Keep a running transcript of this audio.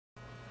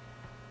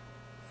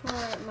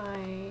For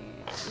my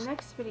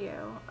next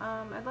video,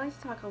 I'd like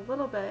to talk a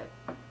little bit,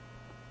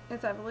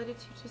 as I've alluded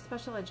to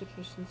special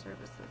education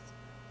services.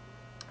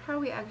 How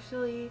we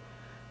actually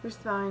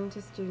respond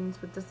to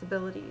students with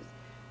disabilities.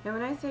 And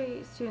when I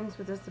say students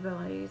with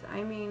disabilities,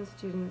 I mean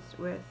students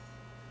with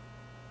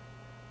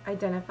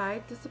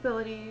identified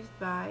disabilities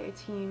by a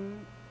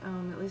team,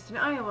 at least in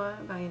Iowa,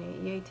 by an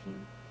AEA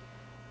team.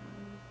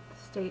 The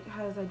state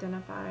has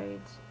identified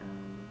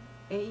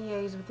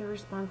AEAs with the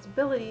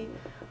responsibility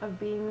of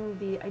being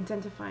the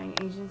identifying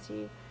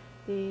agency,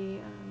 the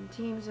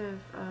teams of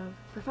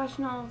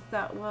professionals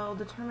that will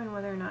determine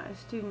whether or not a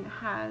student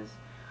has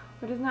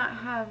or does not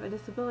have a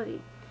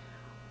disability.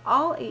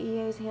 All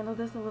AEAs handle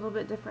this a little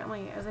bit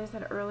differently. As I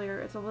said earlier,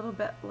 it's a little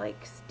bit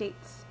like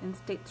states and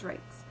states'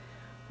 rights.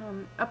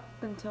 Up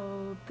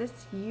until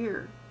this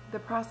year, the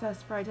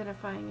process for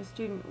identifying a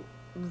student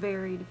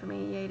varied from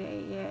AEA to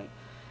AEA.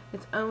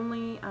 It's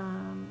only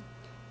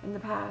in the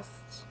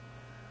past,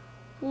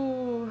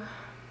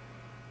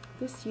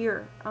 this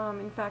year,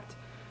 in fact,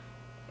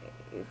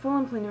 full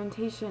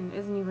implementation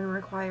isn't even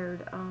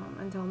required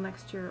until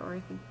next year, or I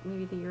think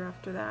maybe the year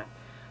after that.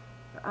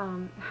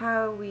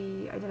 How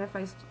we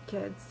identify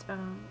kids,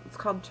 it's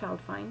called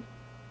Child Find,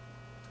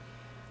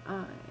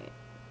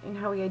 and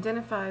how we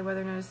identify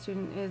whether or not a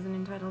student is an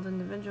entitled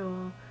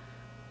individual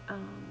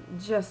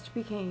just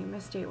became a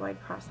statewide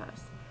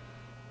process.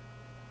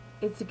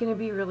 It's going to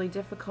be really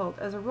difficult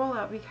as a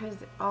rollout because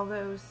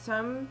although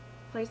some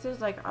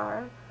places like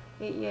our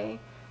AEA,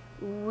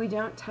 we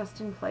don't test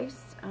in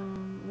place,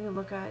 we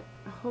look at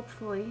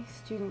hopefully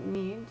student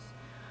needs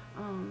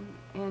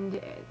and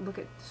look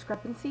at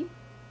discrepancy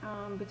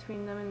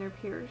between them and their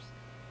peers,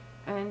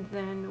 and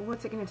then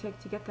what's it going to take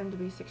to get them to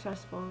be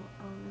successful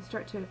and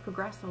start to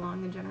progress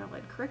along the general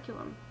ed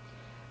curriculum.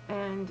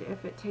 And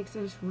if it takes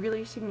a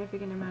really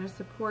significant amount of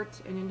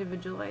support and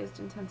individualized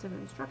intensive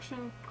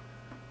instruction,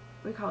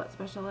 we call it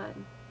special ed.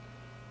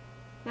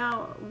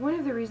 Now, one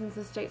of the reasons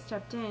the state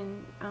stepped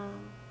in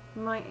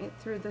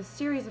through the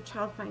series of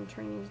Child Find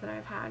trainings that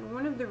I've had,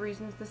 one of the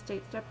reasons the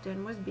state stepped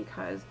in was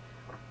because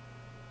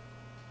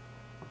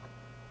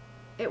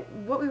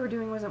what we were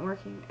doing wasn't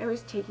working. It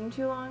was taking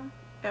too long.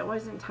 It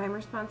wasn't time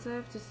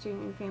responsive to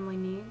student and family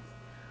needs.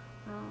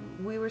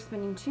 We were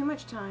spending too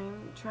much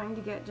time trying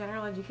to get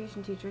general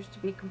education teachers to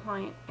be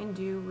compliant and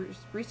do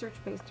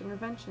research-based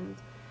interventions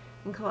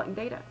and collect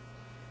data,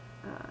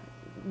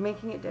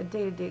 making it a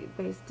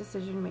data-based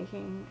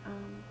decision-making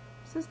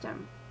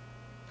system.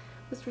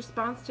 This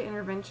response to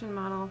intervention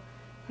model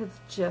has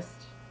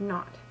just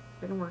not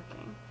been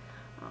working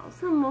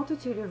for a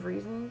multitude of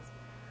reasons.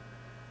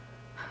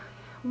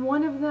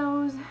 One of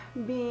those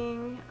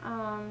being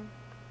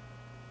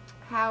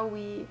how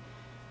we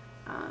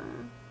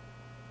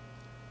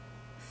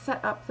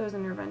set up those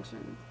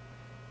interventions.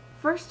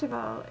 First of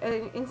all,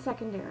 in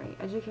secondary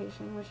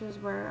education, which is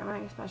where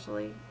my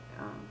specialty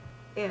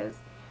is,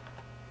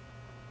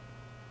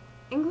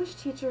 English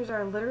teachers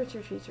are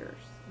literature teachers.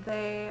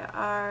 They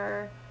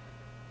are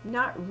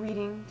not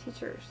reading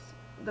teachers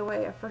the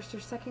way a first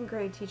or second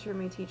grade teacher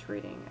may teach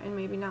reading and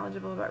may be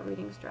knowledgeable about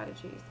reading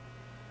strategies.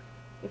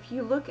 If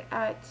you look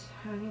at,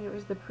 I think it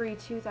was the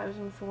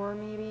pre-2004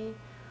 maybe,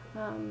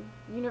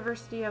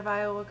 University of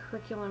Iowa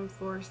curriculum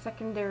for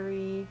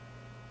secondary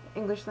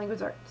English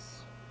language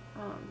arts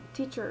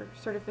teacher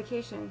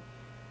certification,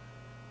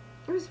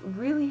 it was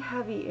really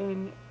heavy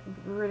in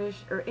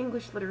British or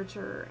English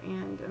literature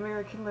and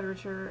American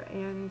literature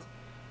and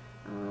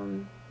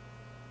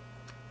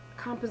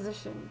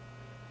composition.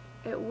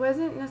 It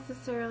wasn't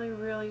necessarily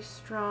really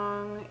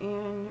strong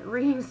in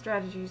reading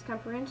strategies,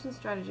 comprehension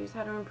strategies,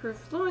 how to improve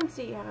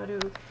fluency, how to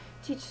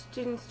teach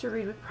students to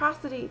read with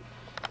prosody.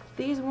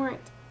 These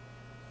weren't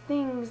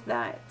things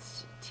that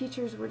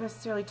teachers were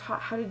necessarily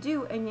taught how to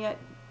do, and yet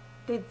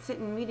they'd sit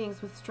in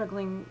meetings with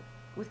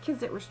kids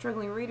that were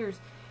struggling readers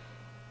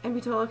and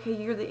be told, okay,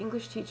 you're the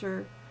English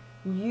teacher,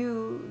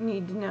 you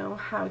need to know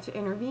how to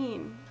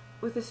intervene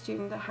with a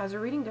student that has a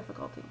reading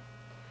difficulty.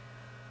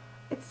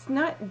 It's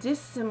not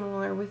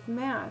dissimilar with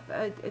math.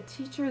 A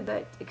teacher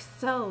that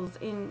excels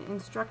in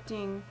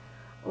instructing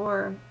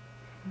or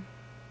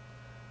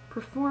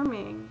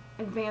performing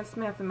advanced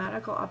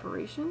mathematical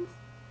operations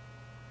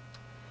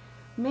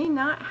may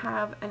not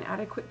have an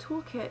adequate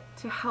toolkit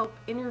to help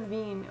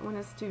intervene when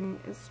a student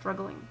is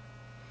struggling.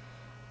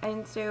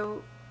 And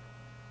so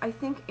I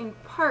think in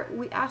part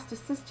we asked a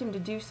system to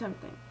do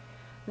something.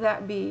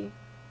 That be,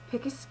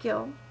 pick a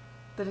skill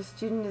that a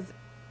student is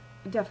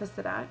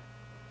deficit at,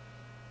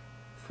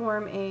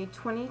 form a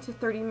 20 to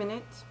 30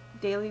 minute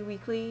daily,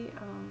 weekly,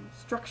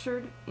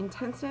 structured,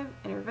 intensive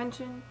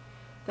intervention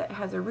that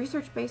has a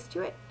research base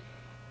to it,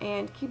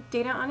 and keep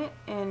data on it,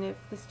 and if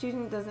the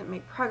student doesn't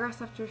make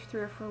progress after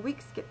 3 or 4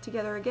 weeks, get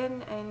together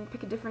again and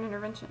pick a different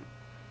intervention.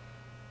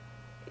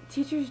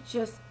 Teachers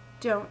just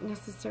don't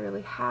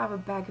necessarily have a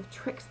bag of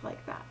tricks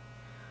like that.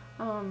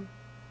 I'm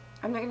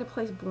not going to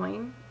place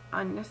blame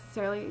on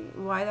necessarily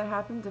why that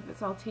happens, if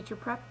it's all teacher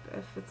prep,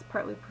 if it's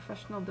partly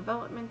professional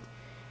development,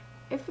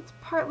 if it's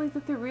partly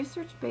that the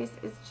research base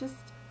is just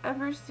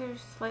ever so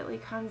slightly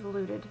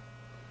convoluted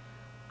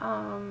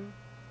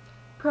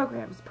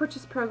programs,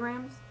 purchase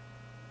programs,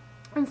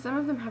 and some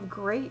of them have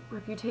great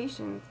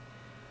reputations,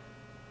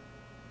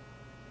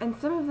 and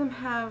some of them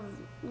have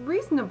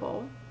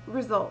reasonable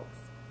results.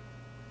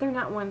 They're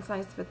not one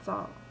size fits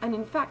all. And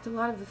in fact, a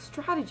lot of the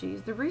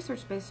strategies, the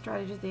research-based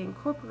strategies they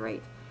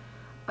incorporate,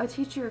 a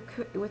teacher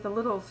could, with a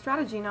little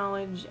strategy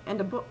knowledge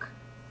and a book,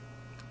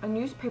 a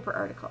newspaper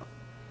article,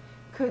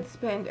 could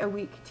spend a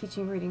week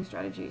teaching reading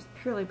strategies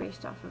purely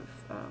based off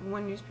of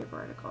one newspaper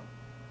article.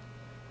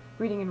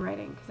 Reading and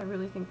writing, because I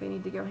really think they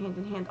need to go hand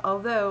in hand,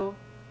 although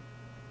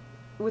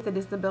with a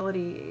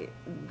disability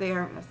they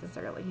aren't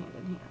necessarily hand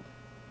in hand.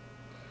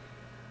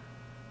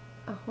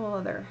 A whole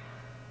other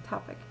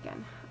topic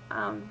again.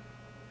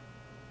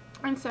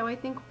 And so I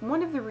think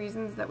one of the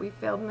reasons that we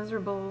failed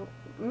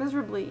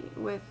miserably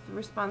with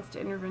response to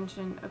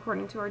intervention,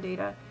 according to our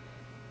data,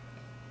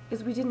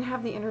 is we didn't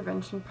have the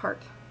intervention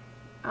part.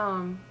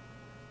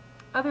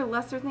 Other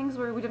lesser things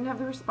were we didn't have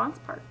the response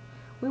part.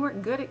 We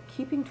weren't good at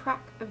keeping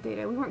track of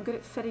data. We weren't good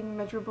at setting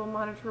measurable,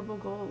 monitorable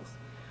goals.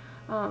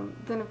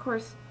 Then, of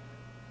course,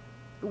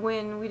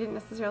 when we didn't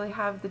necessarily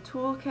have the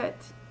toolkit,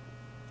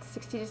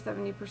 60 to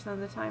 70% of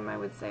the time, I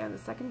would say, on the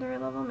secondary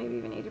level, maybe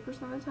even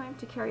 80% of the time,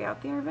 to carry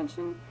out the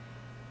intervention,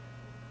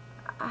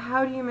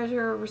 how do you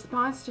measure a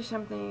response to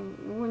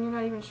something when you're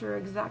not even sure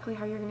exactly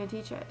how you're going to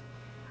teach it?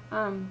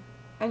 And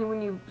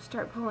when you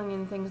start pulling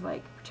in things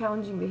like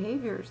challenging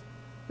behaviors,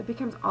 it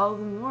becomes all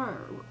the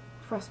more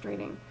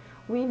frustrating.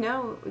 We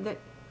know that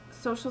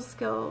social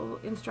skill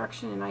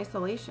instruction in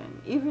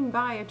isolation, even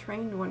by a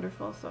trained,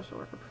 wonderful social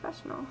worker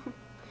professional,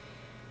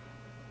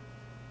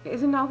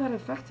 isn't all that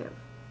effective.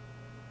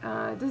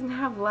 It doesn't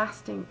have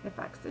lasting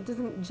effects. It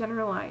doesn't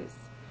generalize.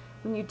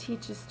 When you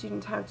teach a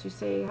student how to,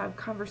 say, have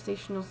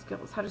conversational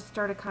skills, how to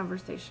start a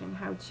conversation,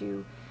 how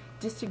to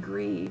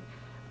disagree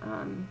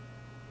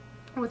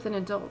with an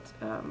adult,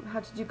 how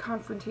to do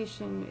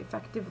confrontation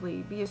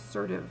effectively, be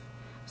assertive,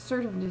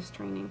 assertiveness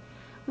training.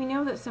 We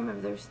know that some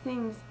of those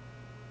things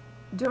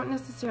don't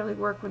necessarily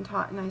work when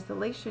taught in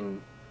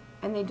isolation,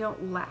 and they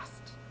don't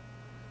last.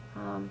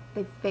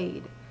 They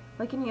fade.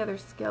 Like any other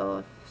skill,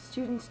 if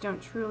students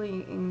don't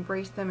truly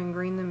embrace them,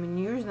 ingrain them, and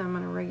use them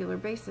on a regular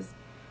basis,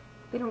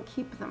 they don't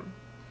keep them.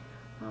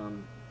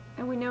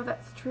 And we know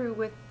that's true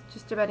with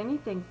just about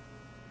anything.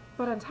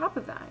 But on top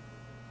of that,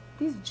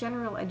 these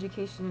general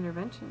education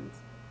interventions,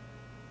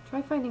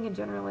 try finding a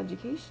general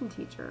education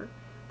teacher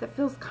that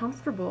feels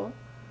comfortable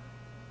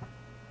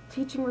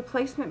teaching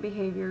replacement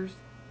behaviors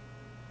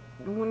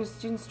when a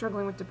student's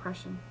struggling with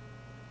depression.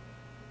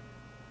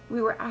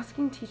 We were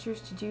asking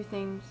teachers to do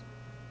things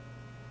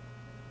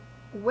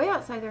way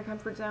outside their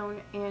comfort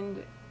zone,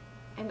 and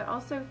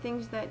also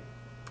things that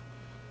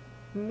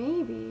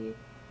maybe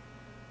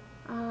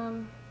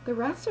the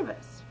rest of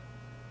us,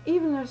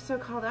 even those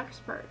so-called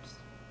experts,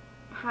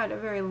 had a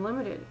very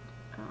limited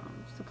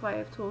supply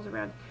of tools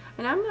around.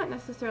 And I'm not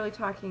necessarily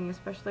talking,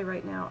 especially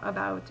right now,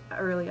 about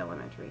early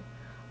elementary.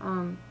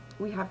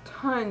 We have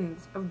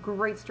tons of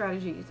great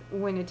strategies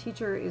when a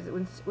teacher is,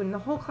 when the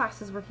whole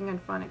class is working on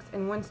phonics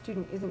and one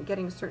student isn't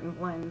getting certain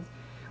blends.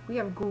 We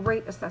have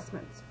great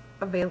assessments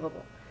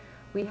available.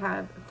 We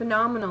have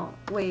phenomenal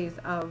ways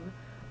of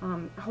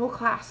whole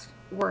class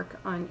work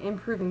on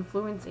improving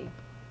fluency,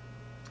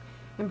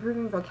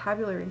 improving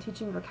vocabulary, and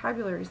teaching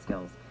vocabulary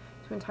skills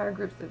to entire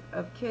groups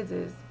of kids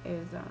is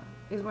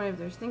one of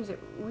those things that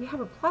we have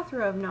a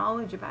plethora of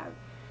knowledge about.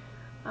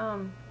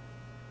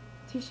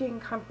 Teaching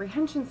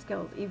comprehension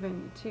skills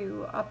even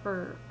to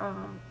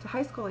to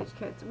high school age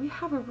kids. We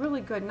have a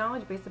really good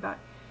knowledge base about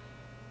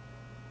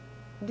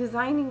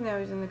designing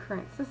those in the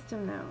current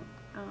system though.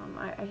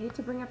 I hate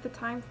to bring up the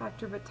time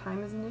factor, but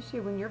time is an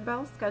issue. When your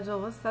bell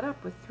schedule is set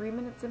up with 3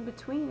 minutes in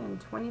between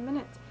and 20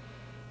 minutes,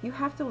 you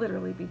have to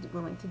literally be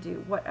willing to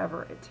do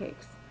whatever it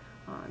takes.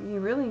 You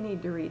really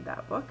need to read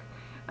that book.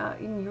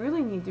 And you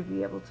really need to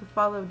be able to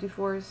follow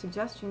Dufour's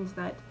suggestions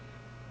that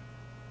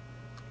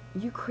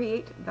you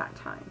create that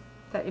time,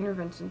 that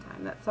intervention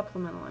time, that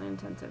supplemental and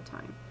intensive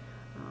time.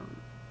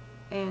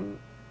 And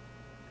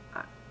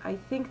I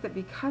think that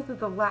because of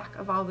the lack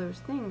of all those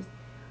things,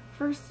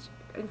 first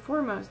and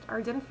foremost, our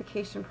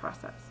identification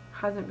process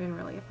hasn't been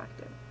really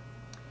effective.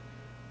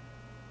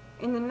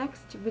 In the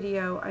next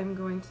video, I'm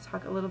going to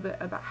talk a little bit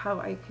about how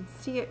I could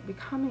see it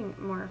becoming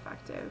more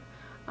effective,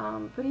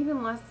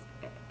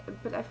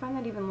 but I find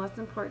that even less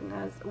important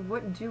as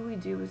what do we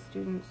do with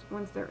students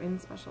once they're in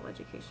special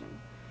education.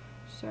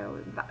 So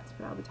that's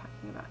what I'll be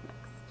talking about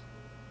next.